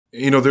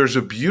there's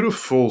a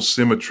beautiful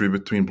symmetry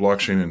between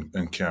blockchain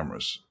and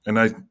cameras. And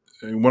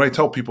when I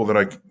tell people that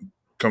I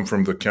come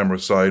from the camera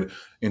side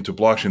into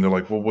blockchain, they're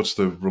like, well, what's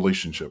the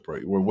relationship,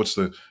 right? Or what's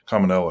the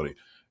commonality?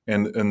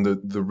 And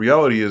the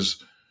reality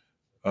is,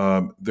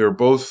 they're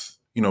both,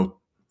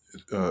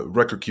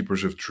 record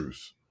keepers of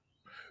truth.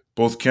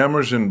 Both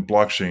cameras and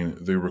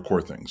blockchain, they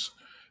record things.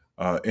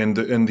 And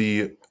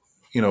the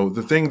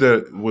thing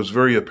that was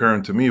very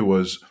apparent to me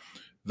was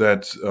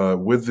that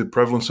with the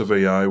prevalence of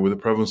AI, with the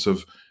prevalence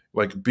of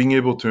like being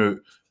able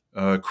to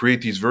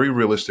create these very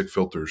realistic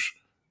filters,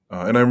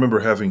 and I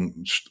remember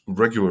having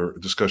regular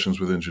discussions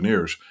with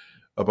engineers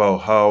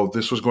about how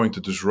this was going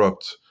to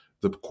disrupt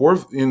the core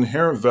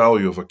inherent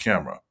value of a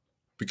camera,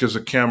 because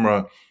a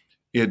camera,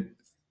 it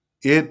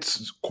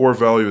its core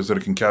value is that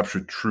it can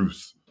capture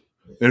truth,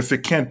 and if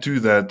it can't do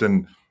that,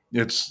 then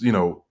it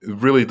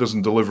really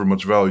doesn't deliver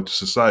much value to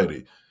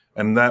society,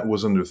 and that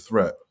was under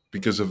threat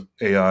because of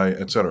AI,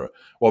 etc.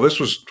 Well, this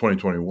was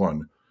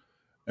 2021,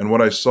 and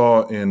what I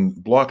saw in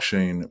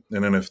blockchain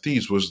and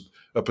NFTs was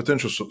a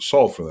potential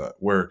solve for that,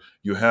 where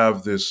you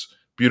have this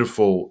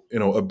beautiful,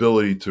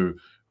 ability to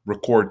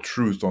record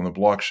truth on the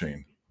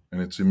blockchain, and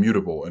it's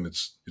immutable, and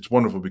it's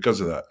wonderful because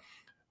of that.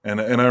 And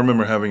I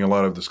remember having a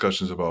lot of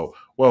discussions about,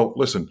 well,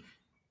 listen,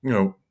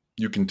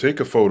 you can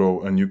take a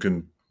photo and you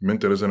can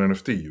mint it as an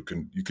NFT.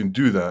 You can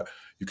do that.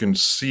 You can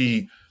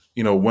see,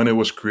 when it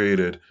was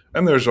created,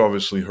 and there's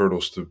obviously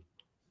hurdles to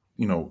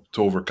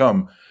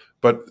overcome.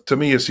 But to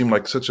me, it seemed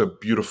like such a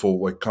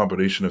beautiful like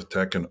combination of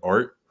tech and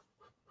art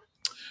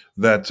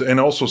and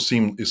also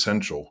seemed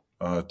essential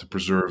to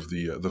preserve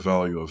the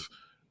value of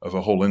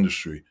a whole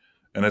industry.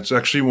 And it's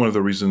actually one of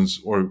the reasons,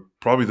 or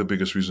probably the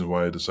biggest reason,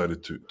 why I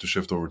decided to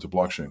shift over to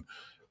blockchain,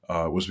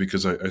 was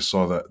because I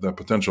saw that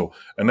potential,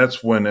 and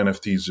that's when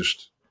NFTs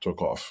just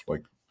took off.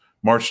 Like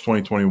March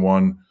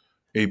 2021,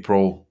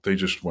 April, they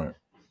just went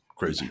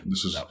crazy.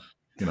 This is,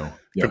 No.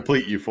 yeah,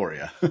 Complete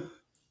euphoria.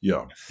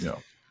 yeah, yeah.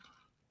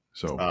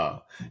 So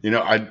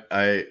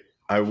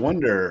I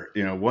wonder,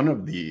 one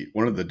of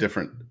the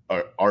different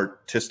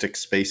artistic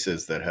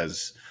spaces that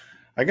has,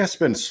 I guess,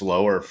 been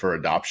slower for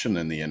adoption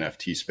in the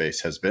NFT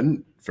space has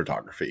been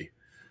photography.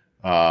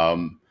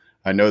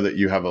 I know that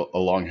you have a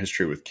long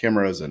history with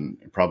cameras and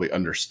probably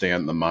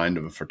understand the mind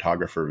of a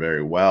photographer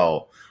very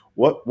well.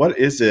 What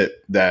is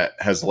it that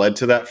has led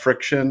to that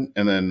friction?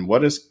 And then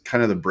what is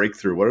kind of the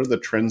breakthrough? What are the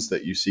trends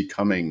that you see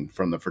coming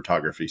from the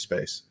photography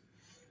space?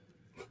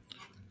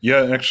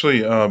 yeah,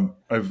 actually,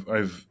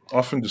 I've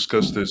often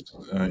discussed this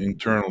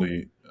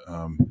internally,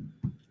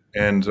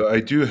 and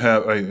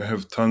I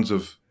have tons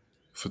of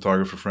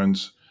photographer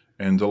friends,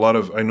 and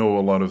I know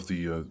a lot of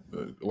the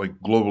like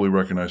globally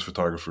recognized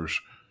photographers.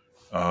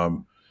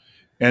 Um,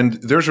 And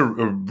there's a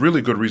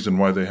really good reason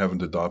why they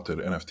haven't adopted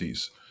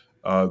NFTs.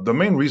 The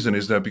main reason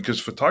is that because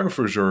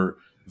photographers are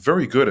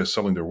very good at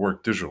selling their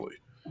work digitally.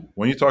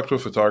 When you talk to a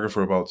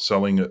photographer about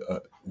selling a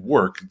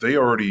work, they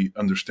already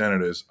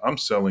understand it as, I'm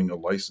selling a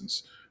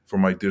license for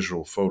my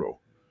digital photo.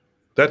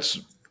 That's,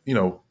 you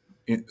know,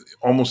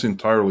 almost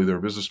entirely their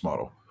business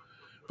model.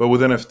 But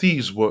with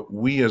NFTs, what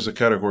we as a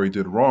category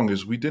did wrong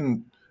is we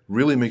didn't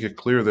really make it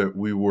clear that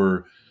we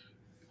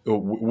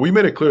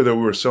made it clear that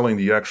we were selling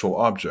the actual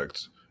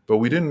object, but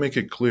we didn't make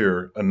it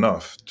clear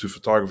enough to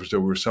photographers that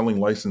we were selling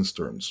license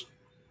terms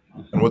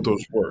and what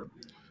those were.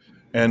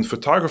 And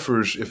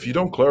photographers, if you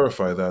don't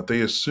clarify that,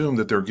 they assume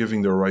that they're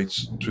giving their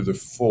rights to the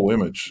full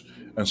image,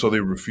 and so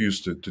they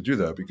refuse to do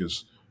that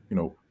because you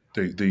know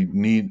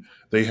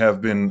they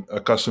have been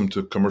accustomed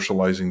to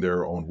commercializing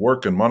their own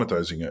work and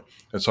monetizing it.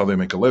 That's how they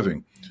make a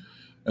living.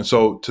 And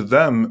so to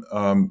them,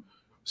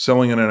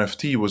 selling an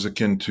NFT was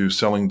akin to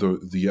selling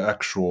the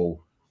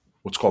actual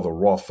what's called a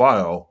raw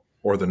file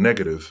or the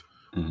negative,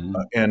 Hmm.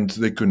 and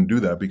they couldn't do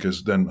that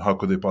because then how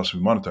could they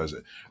possibly monetize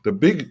it? The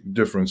big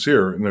difference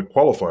here in the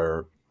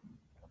qualifier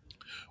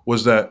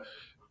was that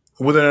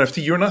with an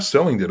NFT, you're not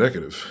selling the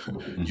negative,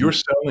 you're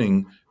Hmm.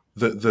 selling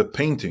the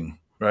painting,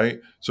 right?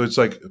 So it's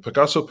like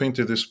Picasso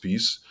painted this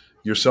piece.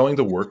 You're selling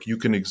the work. You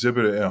can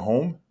exhibit it at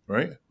home,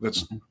 right?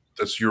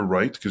 That's your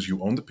right because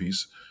you own the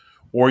piece,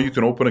 or you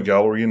can open a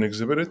gallery and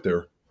exhibit it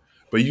there.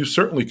 But you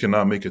certainly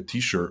cannot make a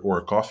T-shirt or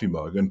a coffee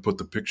mug and put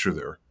the picture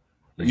there.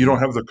 You don't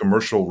Hmm. have the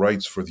commercial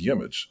rights for the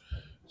image.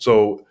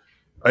 So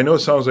I know it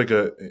sounds like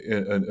a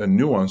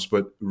nuance,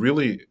 but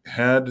really,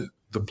 had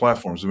the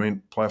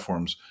main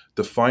platforms,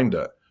 defined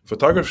that,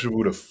 photographers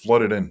would have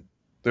flooded in.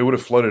 They would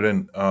have flooded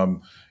in,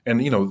 and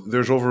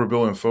there's over 1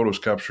 billion photos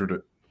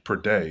captured per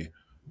day.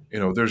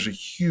 There's a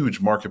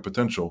huge market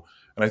potential,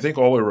 and I think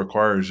all it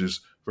requires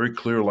is very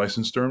clear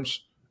license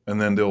terms, and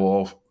then they'll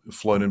all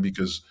flood in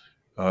because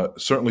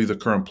certainly the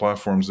current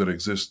platforms that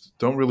exist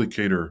don't really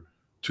cater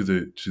to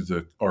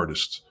the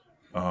artists.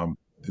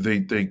 They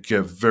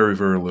get very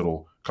very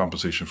little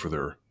compensation for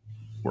their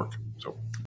work. So